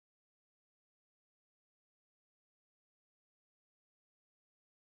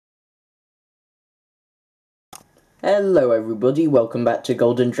Hello everybody, welcome back to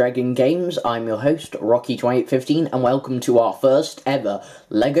Golden Dragon Games. I'm your host, Rocky2815, and welcome to our first ever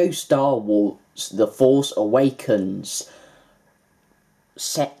LEGO Star Wars The Force Awakens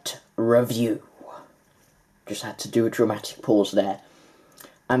set review. Just had to do a dramatic pause there.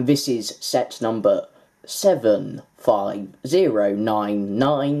 And this is set number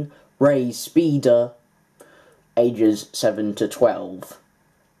 75099, Rey Speeder, ages 7 to 12.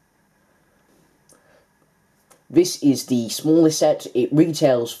 This is the smallest set. It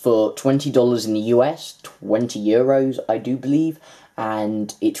retails for $20 in the US, 20 euros I do believe,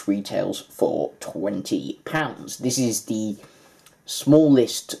 and it retails for £20. This is the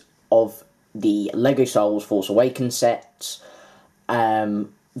smallest of the LEGO Star Wars Force Awakens sets.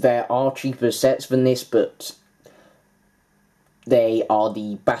 There are cheaper sets than this, but they are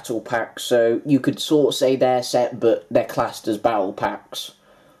the battle packs, so you could sort of say they're set, but they're classed as battle packs.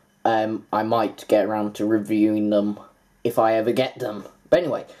 I might get around to reviewing them if I ever get them. But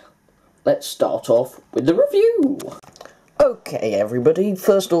anyway, let's start off with the review. Okay, everybody,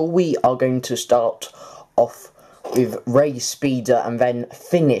 first of all, we are going to start off with Rey Speeder and then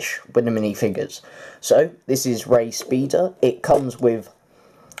finish with the minifigures. So, this is Rey Speeder. It comes with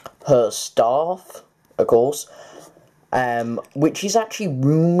her staff, of course, which is actually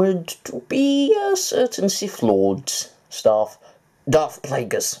rumoured to be a certain Sith Lord's staff. Darth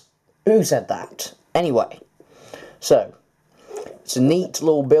Plagueis. Who said that? Anyway, so, it's a neat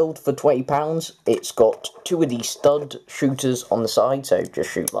little build for £20. It's got two of these stud shooters on the side, so just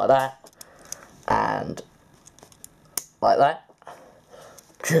shoot like that, and like that.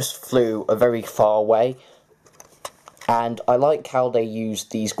 Just flew a very far way. And I like how they use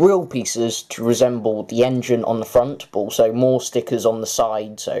these grill pieces to resemble the engine on the front, but also more stickers on the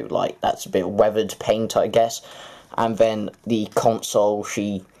side, so like that's a bit of weathered paint, I guess. And then the console,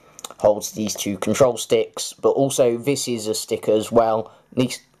 she holds these two control sticks, but also this is a sticker as well.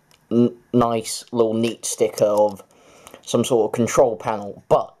 Nice little neat sticker of some sort of control panel,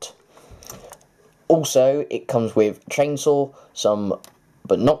 but also it comes with chainsaw, some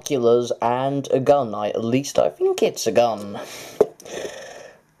binoculars, and a gun. At least I think it's a gun.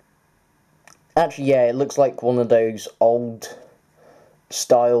 Actually, yeah, it looks like one of those old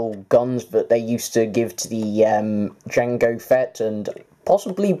style guns that they used to give to the Jango Fett and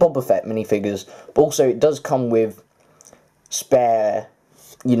possibly Boba Fett minifigures. But also it does come with spare,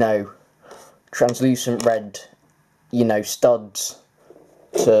 translucent red, studs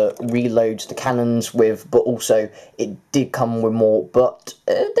to reload the cannons with, but also it did come with more, but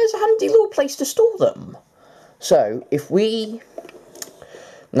there's a handy little place to store them. So,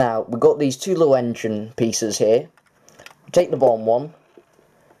 now, we've got these two little engine pieces here. Take the bottom one,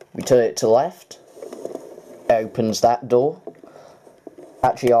 we turn it to the left, it opens that door.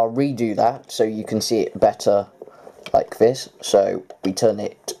 Actually, I'll redo that so you can see it better like this. So, we turn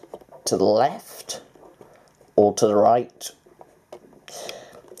it to the left, or to the right,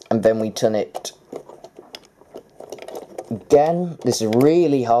 and then we turn it again. This is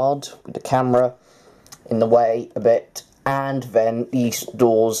really hard with the camera in the way a bit, and then these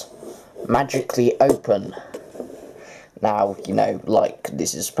doors magically open. Now, like,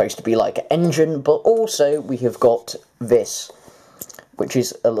 this is supposed to be like an engine, but also we have got this, which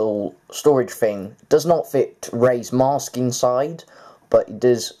is a little storage thing. It does not fit Rey's mask inside, but it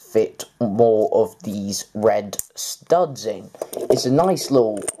does fit more of these red studs in. It's a nice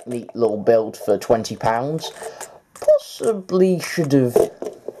neat little build for £20. Possibly should have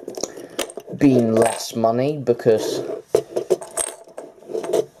been less money, because,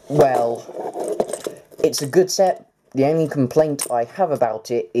 well, it's a good set. The only complaint I have about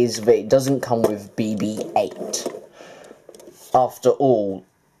it is that it doesn't come with BB-8. After all,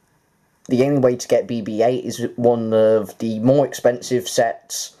 the only way to get BB-8 is one of the more expensive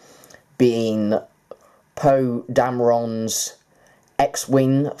sets, being Poe Dameron's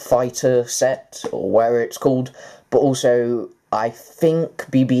X-Wing fighter set, or whatever it's called, but also I think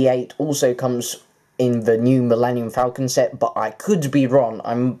BB-8 also comes in the new Millennium Falcon set, but I could be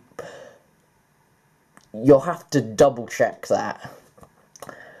wrong. You'll have to double check that.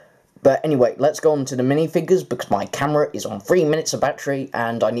 But anyway, let's go on to the minifigures, because my camera is on 3 minutes of battery,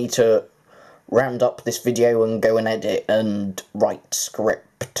 and I need to round up this video and go and edit and write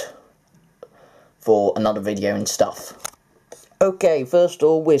script for another video and stuff. Okay, first of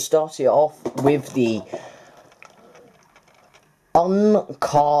all, we're starting off with the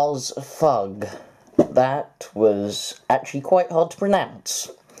Uncars Thug. That was actually quite hard to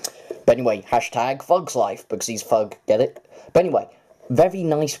pronounce. But anyway, hashtag Thug's Life, because he's Thug, get it? But anyway, very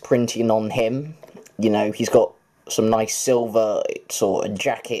nice printing on him. He's got some nice silver sort of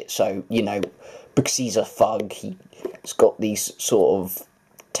jacket, so, because he's a thug, he's got these sort of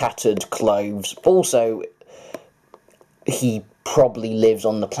tattered clothes. Also, he probably lives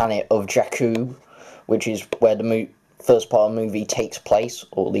on the planet of Jakku, which is where the first part of the movie takes place,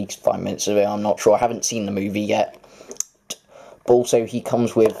 or at least 5 minutes of it, I'm not sure, I haven't seen the movie yet. But also he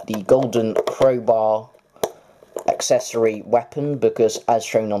comes with the golden crowbar accessory weapon, because as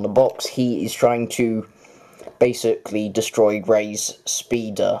shown on the box, he is trying to basically destroy Rey's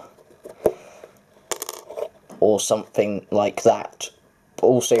speeder, or something like that. But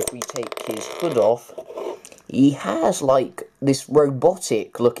also, if we take his hood off, he has like this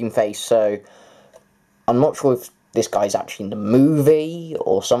robotic looking face, so I'm not sure if this guy's actually in the movie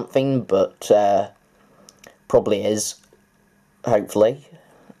or something, but probably is, hopefully.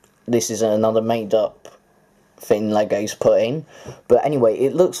 This is another made up thing Lego's put in. But anyway,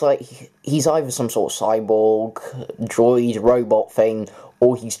 it looks like he's either some sort of cyborg, droid, robot thing,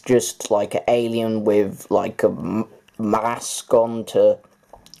 or he's just like an alien with like a mask on to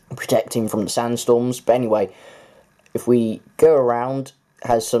protect him from the sandstorms. But anyway, if we go around,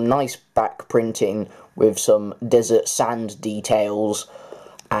 has some nice back printing with some desert sand details,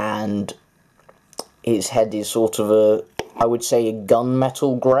 and his head is sort of a, I would say, a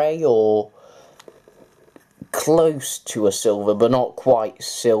gunmetal grey, or close to a silver, but not quite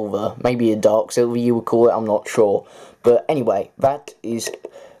silver. Maybe a dark silver you would call it, I'm not sure. But anyway, that is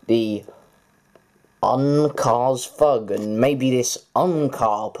the Uncar's thug, and maybe this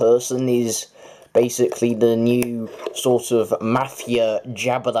Uncar person is basically the new sort of mafia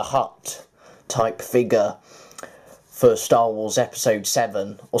Jabba the Hutt type figure for Star Wars Episode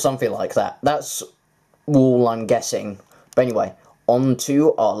 7, or something like that. That's all I'm guessing. But anyway, on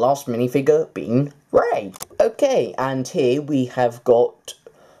to our last minifigure, being Rey. Okay, and here we have got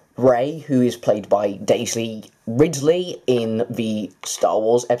Rey, who is played by Daisy Ridley in the Star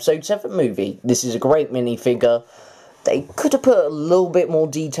Wars Episode 7 movie. This is a great minifigure. They could have put a little bit more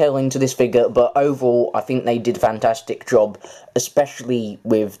detail into this figure, but overall, I think they did a fantastic job, especially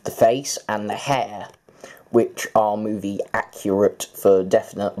with the face and the hair, which are movie accurate for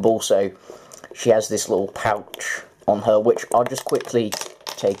definite. But also, she has this little pouch on her, which I'll just quickly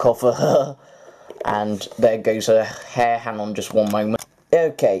take off of her, and there goes her hair. Hang on just one moment.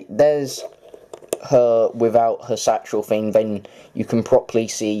 Okay, there's her without her satchel thing. Then you can properly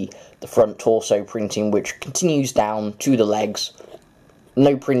see the front torso printing, which continues down to the legs.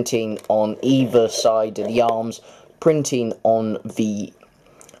 No printing on either side of the arms, printing on the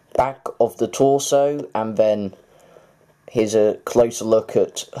back of the torso, and then here's a closer look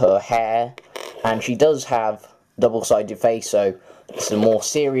at her hair, and she does have double-sided face, so this is a more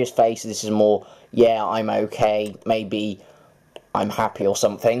serious face, this is more, yeah, I'm okay, maybe I'm happy or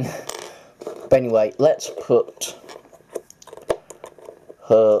something. But anyway, let's put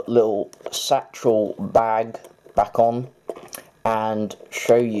her little satchel bag back on and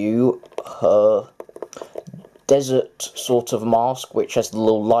show you her desert sort of mask, which has the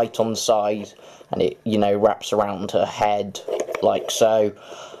little light on the side, and it, you know, wraps around her head like so,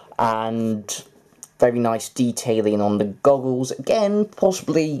 and very nice detailing on the goggles. Again,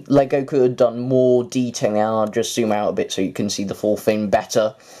 possibly Lego could have done more detailing. I'll just zoom out a bit so you can see the full thing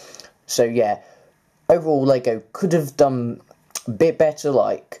better. So yeah, overall Lego could have done a bit better,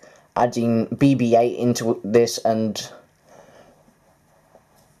 like adding BB-8 into this, and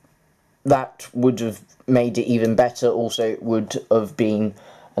that would have made it even better. Also, it would have been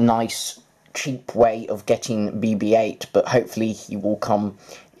a nice cheap way of getting BB-8, but hopefully he will come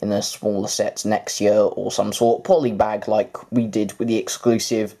in a smaller set next year, or some sort of poly bag like we did with the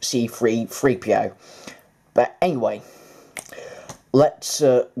exclusive C3 3PO. But anyway, let's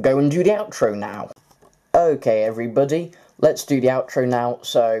go and do the outro now. Okay, everybody, let's do the outro now.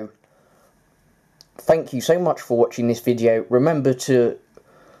 So, thank you so much for watching this video. Remember to,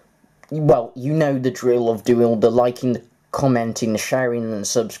 well, you know the drill of doing all the liking, the commenting, the sharing, and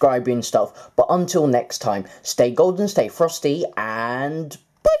subscribing stuff. But until next time, stay golden, stay frosty, and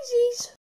bye-sies!